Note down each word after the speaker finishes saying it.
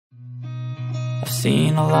I've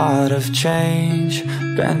seen a lot of change,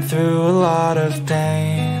 been through a lot of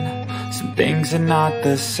pain. Some things are not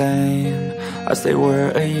the same as they were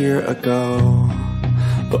a year ago,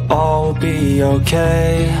 but all will be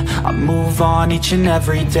okay. I move on each and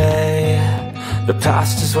every day. The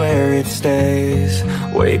past is where it stays,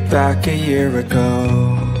 way back a year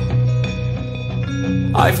ago.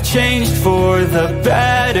 I've changed for the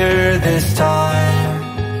better this time.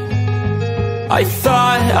 I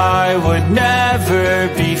thought I would never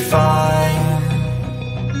be fine.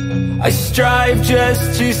 I strive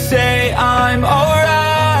just to say I'm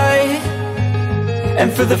alright,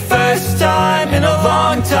 and for the first time in a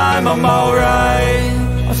long time I'm alright.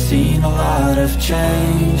 I've seen a lot of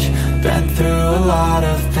change, been through a lot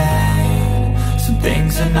of pain. Some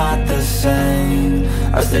things are not the same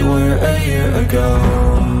as they were a year ago,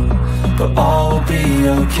 but all will be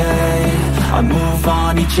okay. I move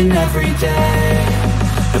on each and every day.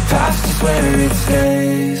 The past is where it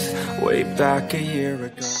stays, way back a year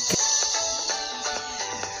ago.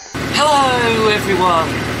 Hello everyone,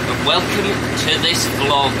 and welcome to this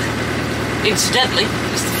vlog. Incidentally,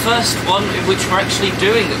 it's the first one in which we're actually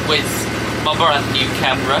doing it with my brand new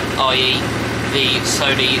camera, i.e. the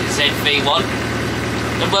Sony ZV-1.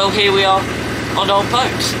 And well, here we are on our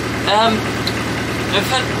boat.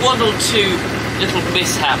 We've had one or two little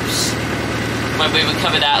mishaps when we were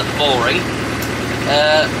coming out of the mooring.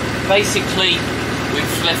 Basically,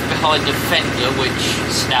 we've left behind a fender which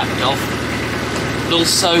snapped off. And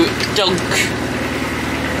also, dunk.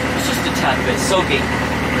 It's just a tad bit soggy,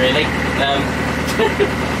 really.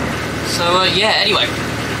 So yeah. Anyway,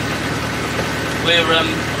 we're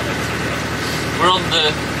on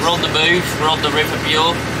the move. We're on the River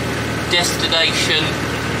Bure. Destination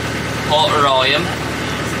Porterium,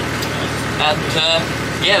 and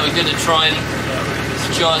yeah, we're going to try and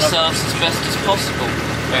enjoy ourselves as best as possible.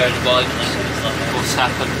 Bearing in mind what's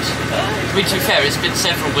happened. To be fair, it's been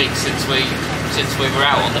several weeks since we were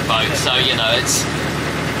out on the boat, so you know it's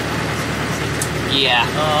yeah.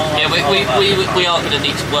 We are going to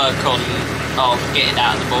need to work on getting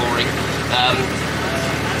out of the mooring.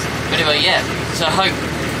 But anyway, yeah. So hope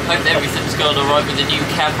everything's gone alright with the new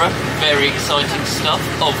camera. Very exciting stuff,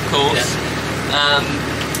 of course.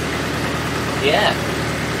 Yeah.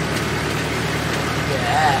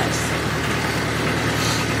 Yes.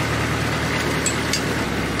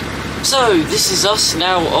 So this is us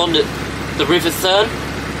now on the River Thurn.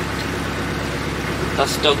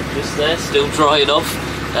 That's dog just there, still drying off.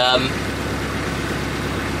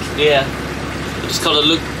 Yeah. I just kind of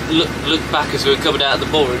look back as we were coming out of the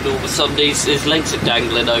mooring, and all of a sudden his legs are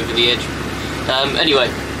dangling over the edge. Anyway,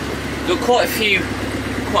 got quite a few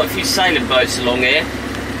sailing boats along here,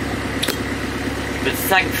 but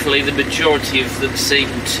thankfully the majority of them seem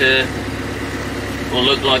to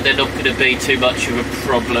look like they're not going to be too much of a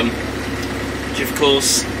problem, which of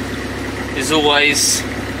course is always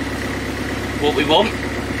what we want.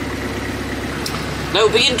 Now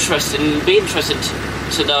it'll be interesting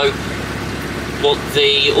to know what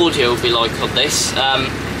the audio will be like on this,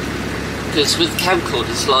 because with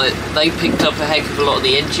camcorders, like, they picked up a heck of a lot of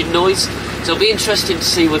the engine noise, so it'll be interesting to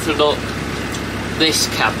see whether or not this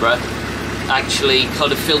camera actually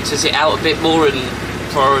kind of filters it out a bit more and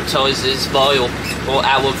prioritises my or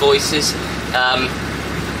our voices.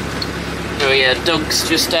 Oh yeah, Doug's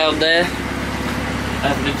just down there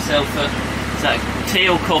having himself a, is that tea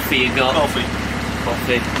or coffee you got?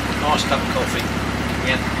 Coffee. Nice cup of coffee.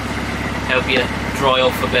 Yeah. Help you dry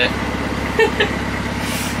off a bit.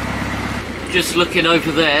 Just looking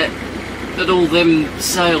over there at all them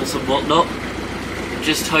sails and whatnot,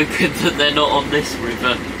 just hoping that they're not on this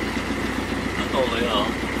river. Oh, they are.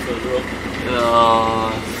 Further up.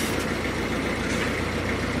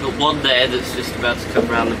 Got one there that's just about to come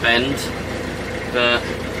round the bend, but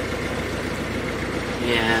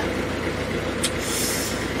yeah.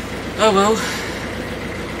 Oh well.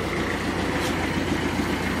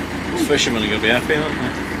 Fishermen are going to be happy, aren't they?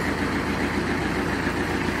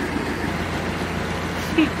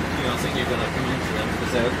 Yeah, I think you're going to come into them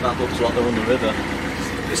because that looks like they're on the river.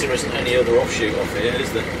 Because there isn't any other offshoot off here,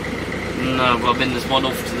 is there? No, well, I mean there's one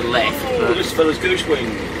off to the left. Oh, but this fella's goose wing.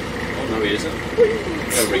 Oh no, he isn't.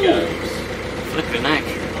 There he goes. Flipping heck.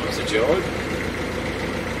 Oh, that's a joy.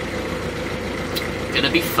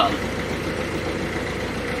 Gonna be fun.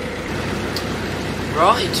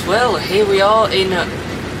 Right, well, here we are in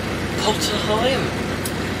Porterium.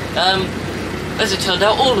 As it turned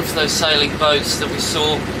out, all of those sailing boats that we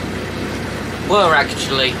saw were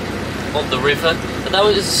actually on the river, and that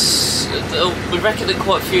was, we reckon that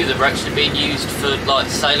quite a few of them were actually being used for like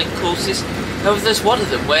sailing courses. However, there's one of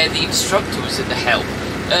them where the instructor was in the helm,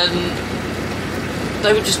 and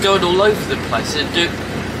they were just going all over the place and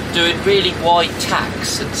doing really wide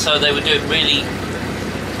tacks, and so they were doing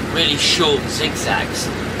really short zigzags.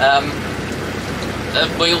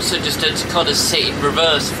 And we also just had to kind of sit in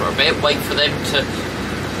reverse for a bit, wait for them to.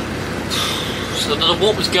 So I don't know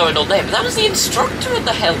what was going on there, but that was the instructor at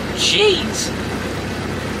the helm. Jeez.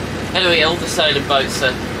 Anyway, all the sailing boats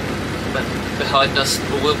are behind us.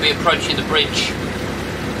 We'll be approaching the bridge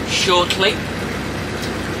shortly.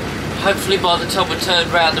 Hopefully by the time we turn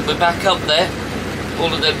round and we're back up there,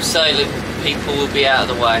 all of them sailing people will be out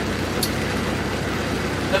of the way.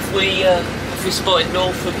 Have we spotted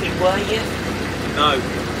Norfolk Way yet? No.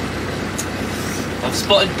 I've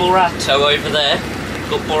spotted Borato over there.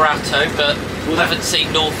 Got Borato, but we haven't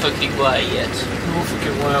seen Norfolk Way yet. Norfolk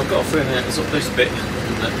Way, I've got a feeling it's up this bit,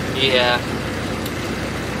 isn't it? Yeah.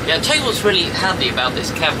 Yeah, I'll tell you what's really handy about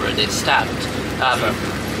this camera and its stand.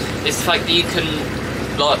 It's the fact that you can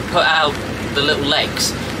like put out the little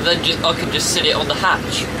legs, and then I can just sit it on the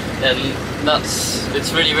hatch, and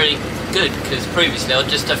it's really good, because previously I'd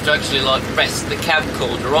just have to actually like rest the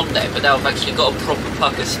camcorder on there, but now I've actually got a proper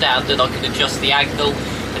pucker stand and I can adjust the angle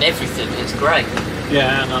and everything. It's great.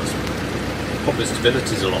 Yeah, and that's probably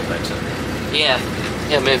stability's a lot better. Yeah,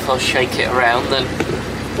 I mean if I shake it around then.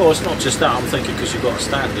 Well, it's not just that, I'm thinking because you've got a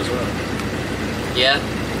stand as well. Yeah.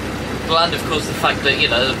 Well, and of course the fact that, you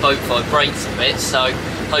know, the boat vibrates a bit, so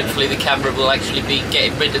hopefully the camera will actually be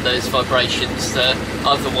getting rid of those vibrations that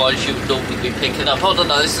otherwise you would normally be picking up. I don't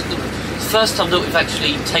know, it's the first time that we've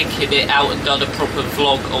actually taken it out and done a proper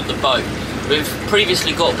vlog on the boat. We've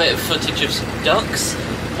previously got a bit of footage of some ducks,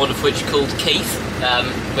 one of which called Keith.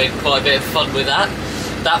 We had quite a bit of fun with that.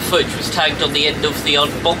 That footage was tagged on the end of the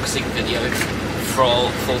unboxing video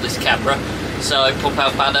for this camera, so pop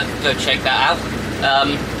out banner, go check that out.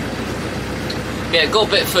 Yeah, got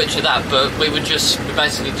a bit of footage of that, but we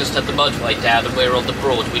basically just had the mudway down and we were on the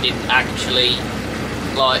Broad. We didn't actually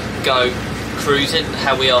like go cruising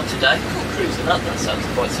how we are today. Oh, cruising up, that sounds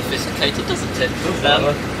quite sophisticated, doesn't it?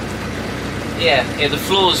 Yeah, the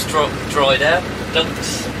floor's dried out,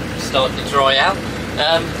 ducks starting to dry out.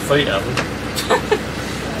 Feet haven't.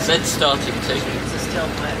 Zed's starting to. It's still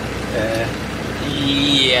wet.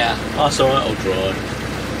 Yeah. That's alright, I'll dry.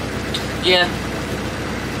 Yeah.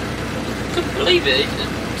 Couldn't believe it.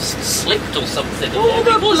 It slipped or something. All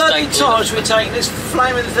the bloody times we're taking this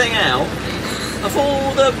flaming thing out. Of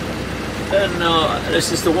all the...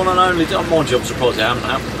 this is the one and only... Mind you, I'm surprised it hasn't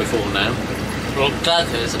happened before now. Well, I'm glad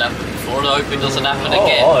it hasn't happened before, and I hope it doesn't happen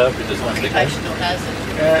again. I hope it doesn't happen again. Occasional hazard.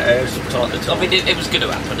 Yeah, from time to time. I mean, it was going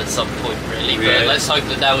to happen at some point, really, but let's hope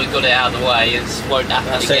that now we've got it out of the way, it won't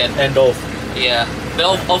happen again. End off. Yeah.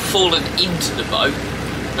 But I've fallen into the boat,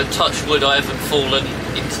 but touch wood, I haven't fallen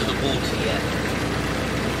into the water yet.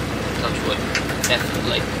 Touch wood,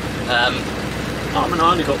 definitely. I mean,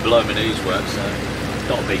 I only got below my knees work, so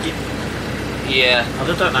not a biggie. Yeah. I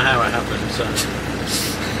don't know how it happened, so...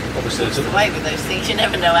 Obviously, It's the way with those things, you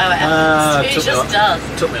never know how it happens. It just does.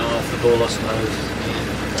 Took me off the ball, I suppose.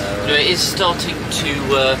 No, it is starting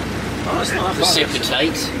to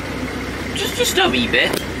precipitate. Just a wee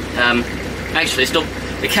bit. Actually, it's not.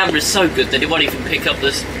 The camera's so good that it won't even pick up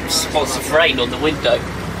the spots of rain on the window.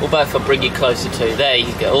 What about if I bring it closer to? There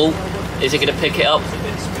you go. Oh, is it going to pick it up?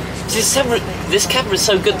 This camera's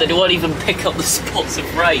so good that it won't even pick up the spots of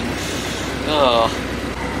rain. Oh.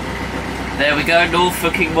 There we go,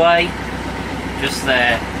 Norfolk Way. Just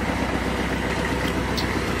there.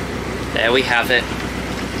 There we have it.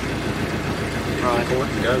 Right,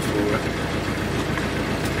 go for it.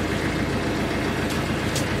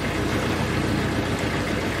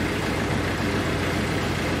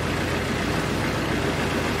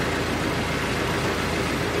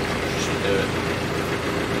 Should do it.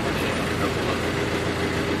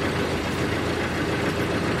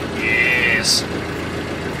 Yes.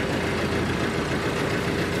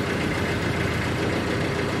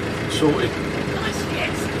 Sorted. Nicely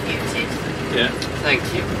executed. Yeah. Thank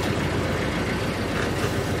you.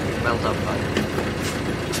 Well done, mate.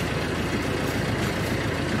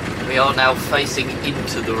 We are now facing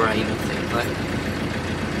into the rain, I think, though.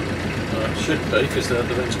 It should be, because the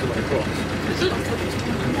wind's coming across. Is it?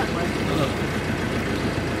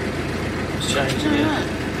 It's changing, yeah.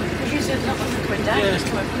 Because you said not coming down, it's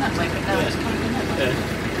coming from that way, but now it's coming from that way.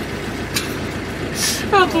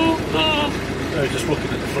 No, just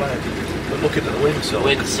looking at the flag. But looking at the windsock.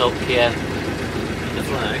 Windsock, yeah. The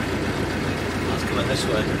flag. That's coming this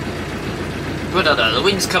way. Well, no, the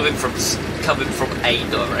wind's coming from a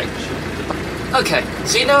direction. Okay,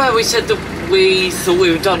 so you know how we said that we thought we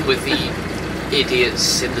were done with the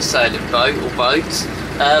idiots in the sailing boat or boats?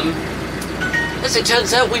 As it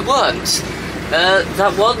turns out, we weren't.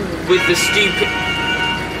 That one with the stupid...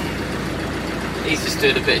 He's just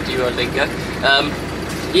doing a bit of Duolingo.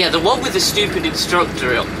 Yeah, the one with the stupid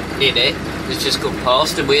instructor in it has just got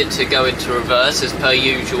past, and we had to go into reverse as per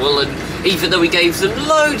usual, and even though we gave them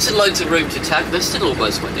loads and loads of room to attack, they still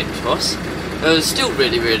almost went into us. It was still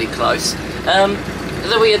really, really close. And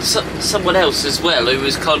then we had someone else as well who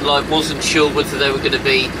was kind of like, wasn't sure whether they were going to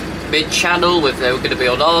be mid-channel, whether they were going to be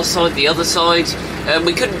on our side, the other side.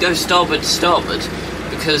 We couldn't go starboard to starboard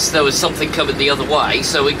because there was something coming the other way,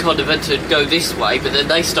 so we kind of had to go this way, but then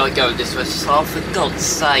they started going this way. So, oh, for God's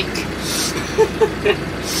sake.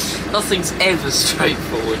 Nothing's ever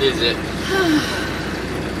straightforward, is it?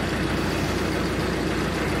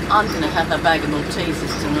 I'm going to have a bag of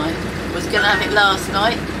Maltesers tonight. Was going to have it last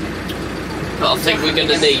night. But I think we're going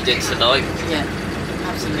to need it tonight. Yeah,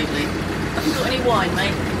 absolutely. Have you got any wine,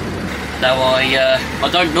 mate? No, I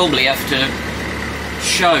don't normally have to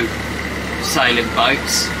show sailing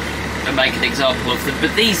boats and make an example of them,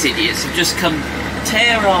 but these idiots have just come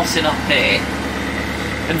tear-arsing up here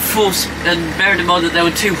and bearing in mind that there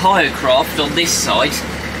were two hire craft on this side,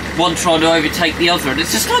 one trying to overtake the other, and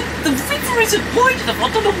it's just like the river isn't wide enough. I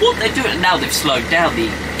don't know what they're doing, and now they've slowed down, the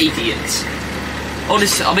idiots.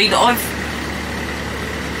 Honestly, I mean, I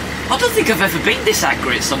don't think I've ever been this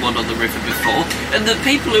angry at someone on the river before, and the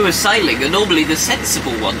people who are sailing are normally the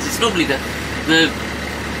sensible ones. It's normally the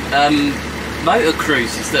motor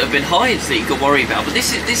cruisers that have been hired that you can worry about, but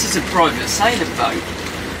this is a private sailing boat.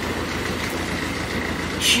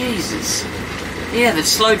 Jesus. Yeah, they've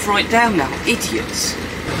slowed right down now. Idiots.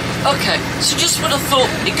 Okay, so just when I thought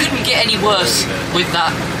it couldn't get any worse with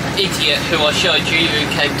that idiot who I showed you who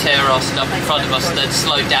came tear-assing up in front of us and then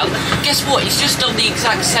slowed down, guess what? He's just done the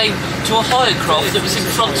exact same to a hire craft that was in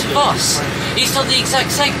front of us. He's done the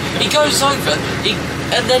exact same. He goes over,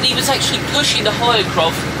 and then he was actually pushing the hire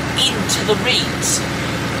craft into the reeds,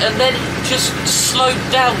 and then just slowed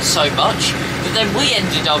down so much that then we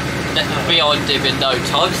ended up behind him in no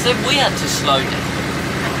time, so then we had to slow down.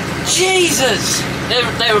 Jesus!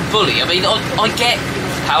 They're a bully. I mean, I get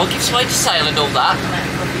power gives way to sail and all that.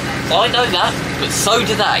 I know that, but so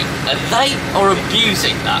do they. And they are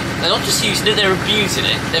abusing that. They're not just using it, they're abusing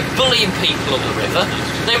it. They're bullying people on the river.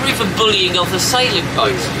 They were even bullying other sailing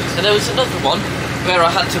boats. And there was another one where I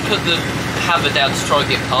had to put the hammer down to try and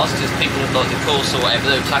get past because people had like the course or whatever,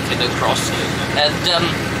 they were tacking across. And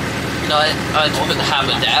I had to put the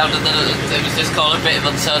hammer down, and then there was this kind of bit of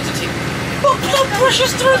uncertainty. What blood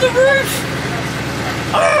rushes through the roof?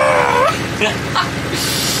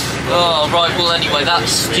 Oh, right, well anyway, that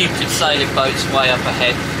stupid sailing boat's way up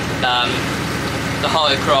ahead. The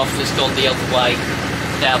hire craft has gone the other way,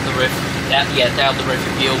 down the river. Yeah, down the river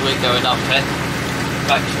Buell, we're going up there,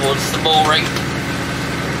 back towards the mooring,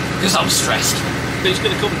 because I'm stressed. He's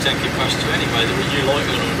going to come and take you past you anyway, whether you like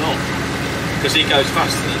it or not. Because he goes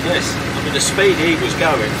faster than this. I mean, the speed he was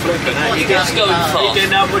going, flipping out. He gets going fast. He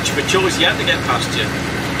didn't have much of a choice, he had to get past you.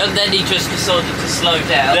 And then he just decided to slow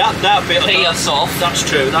down, that bit pee us off. That's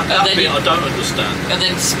true, that bit I don't understand. And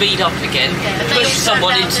then speed up again, Yeah, push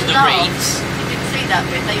someone into the reeds. You didn't see that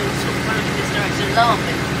bit, they all sort of followed in this direction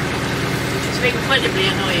laughing, which was incredibly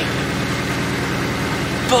annoying.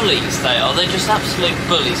 Bullies they are, they're just absolute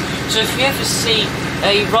bullies. So if you ever see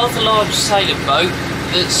a rather large sailing boat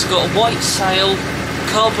that's got a white sail,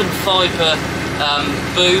 carbon fibre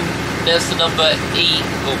boom, there's the number E,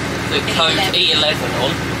 or the code E11 on,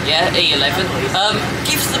 yeah, E11.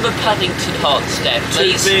 Give them a Paddington Heart step,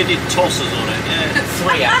 please. 2 bearded tossers on it, yeah.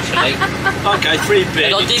 3 actually. Okay, 3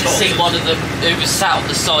 bearded And I did tossers. see one of them who was sat on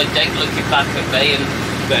the side deck looking back at me and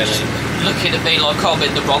looking at me like I'm in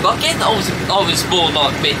the wrong. I get that I was more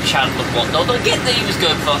like mid-channel and whatnot. I get that he was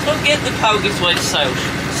going fast. I get the power gives way to sail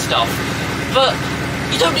stuff. But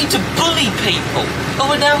you don't need to bully people. Oh,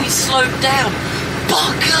 and now he's slowed down.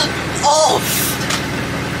 Bugger off!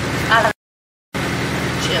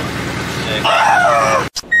 Chill.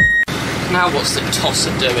 Now what's the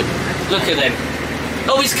tosser doing? Look at him.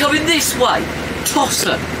 Oh, he's coming this way.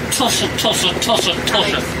 Tosser. Tosser, tosser, tosser,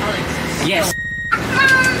 tosser. Alex. Yes.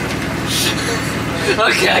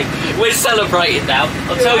 Okay, we're celebrating now.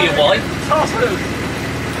 I'll tell you why.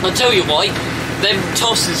 I'll tell you why. Them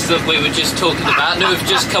tossers that we were just talking about, who have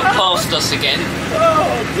just come past us again,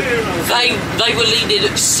 they were leaning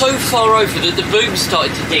so far over that the boom started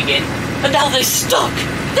to dig in, and now they're stuck.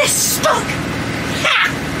 They're stuck.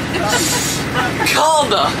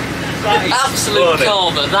 Karma. Absolute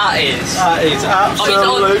karma. That is. That is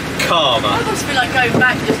absolute karma. I must be like going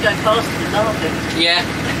back, just going past them and laughing. Yeah.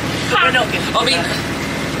 But we're not going to. I mean,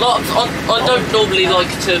 Like, I don't normally like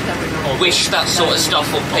to wish that sort of stuff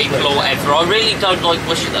on people or whatever. I really don't like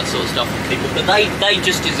wishing that sort of stuff on people, but they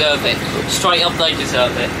just deserve it. Straight up, they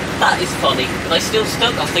deserve it. That is funny. Are they still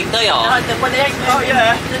stuck? I think they are. No, well, they ain't Oh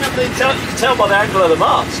yeah. they're not moving. You can tell by the angle of the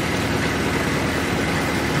mask.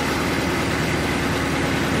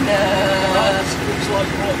 Looks like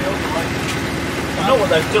more the other way. I know what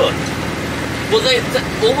they've done. Well,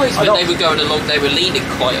 always when they were going along, they were leaning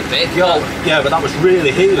quite a bit. Yeah, but that was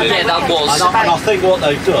really healing. Yeah, that was. And I think what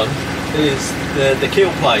they've done is the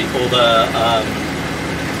keel plate or the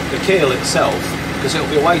keel itself, because it'll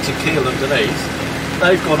be a weighted keel underneath.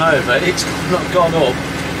 They've gone over, it's not gone up,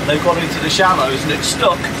 and they've gone into the shallows and it's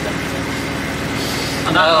stuck.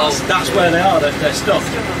 And that's where they are. They're stuck.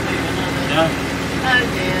 Yeah. Oh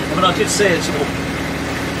dear. I mean, I did see it sort of.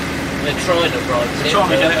 They're trying to rise it.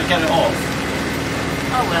 Trying to get it off.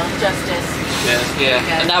 Oh well, justice. Yeah.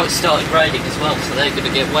 And now it's started raining as well, so they're going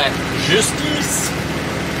to get wet. Justice.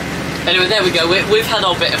 Anyway, there we go. We've had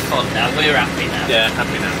our bit of fun now. We're happy now. Yeah,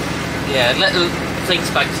 happy now. Yeah, let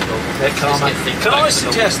things back to normal. Can I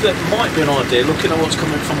suggest that might be an idea, looking at what's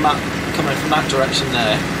coming from that direction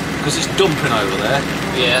there, because it's dumping over there.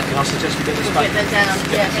 Yeah. Can I suggest we get this We'll back? get them down.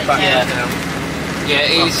 Get Yeah, this back down.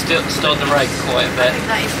 Yeah, it is still starting to rain quite a bit. I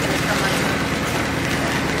think that is going to come over.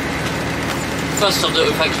 First time that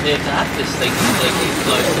we've actually had to have this thing completely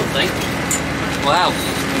closed, I think. Wow.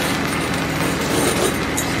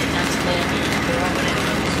 That's clear.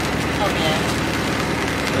 Oh yeah.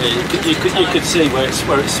 You could see where it's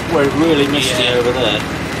really misty over there.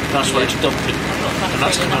 That's where it's dumping. And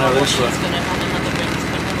that's coming over this way.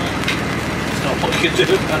 It's not what you do.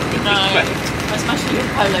 No, especially with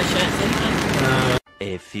polo shirts, isn't it?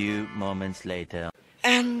 A few moments later.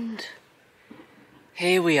 And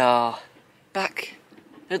here we are, back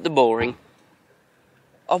at the mooring.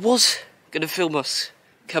 I was going to film us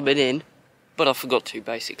coming in, but I forgot to,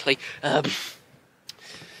 basically.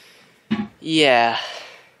 Yeah.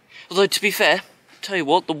 Although, to be fair, tell you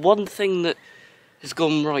what, the one thing that has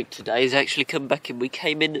gone right today is actually come back in. We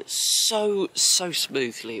came in so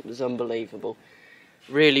smoothly, it was unbelievable.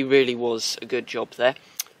 Really, really was a good job there.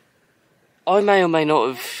 I may or may not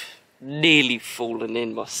have nearly fallen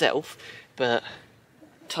in myself, but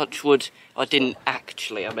touch wood, I didn't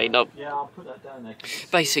actually. I mean, Yeah, I'll put that down there.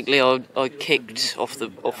 basically I kicked off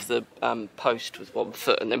the post with one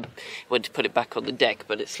foot and then went to put it back on the deck,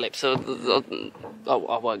 but it slipped. So I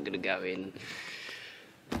wasn't going to go in.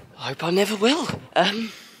 I hope I never will.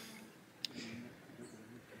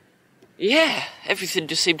 Yeah, everything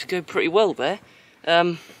just seemed to go pretty well there.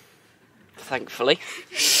 Thankfully.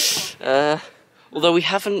 Although we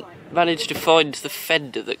haven't managed to find the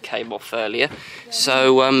fender that came off earlier,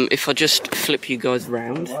 so if I just flip you guys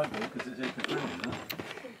round,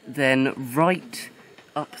 then right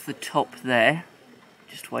up the top there,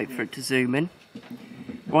 just wait for it to zoom in,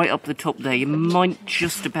 right up the top there, you might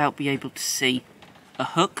just about be able to see a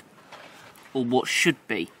hook, or what should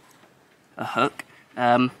be a hook.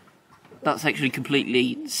 That's actually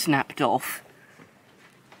completely snapped off,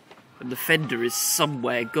 and the fender is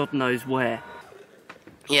somewhere, God knows where.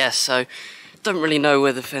 Yeah, so don't really know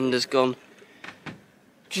where the fender's gone,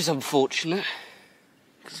 which is unfortunate,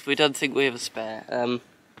 because we don't think we have a spare.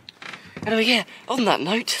 Anyway, yeah, on that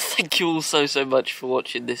note, thank you all so much for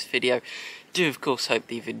watching this video. Do of course hope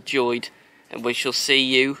that you've enjoyed, and we shall see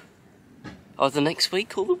you either next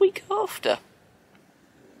week or the week after.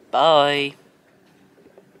 Bye.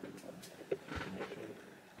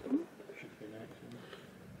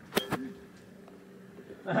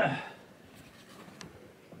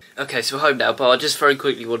 Okay, so we're home now, but I just very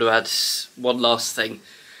quickly want to add one last thing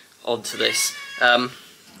onto this. Oh,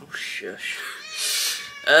 shush.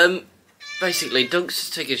 Basically, Dunk's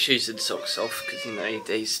just taking his shoes and socks off, because, you know,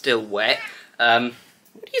 he's still wet. Where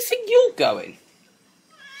do you think you're going?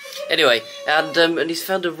 Anyway, and he's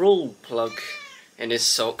found a roll plug in his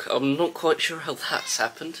sock. I'm not quite sure how that's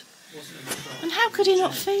happened. And how could he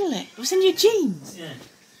not feel it? It was in your jeans. Yeah.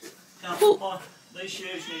 Well, these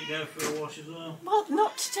shoes need to go for a wash as well. well,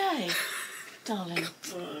 not today, darling.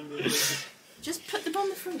 Just put them on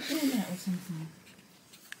the front door now or something.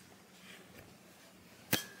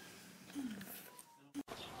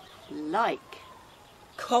 Like,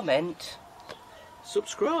 comment,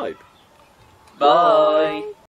 Subscribe. bye.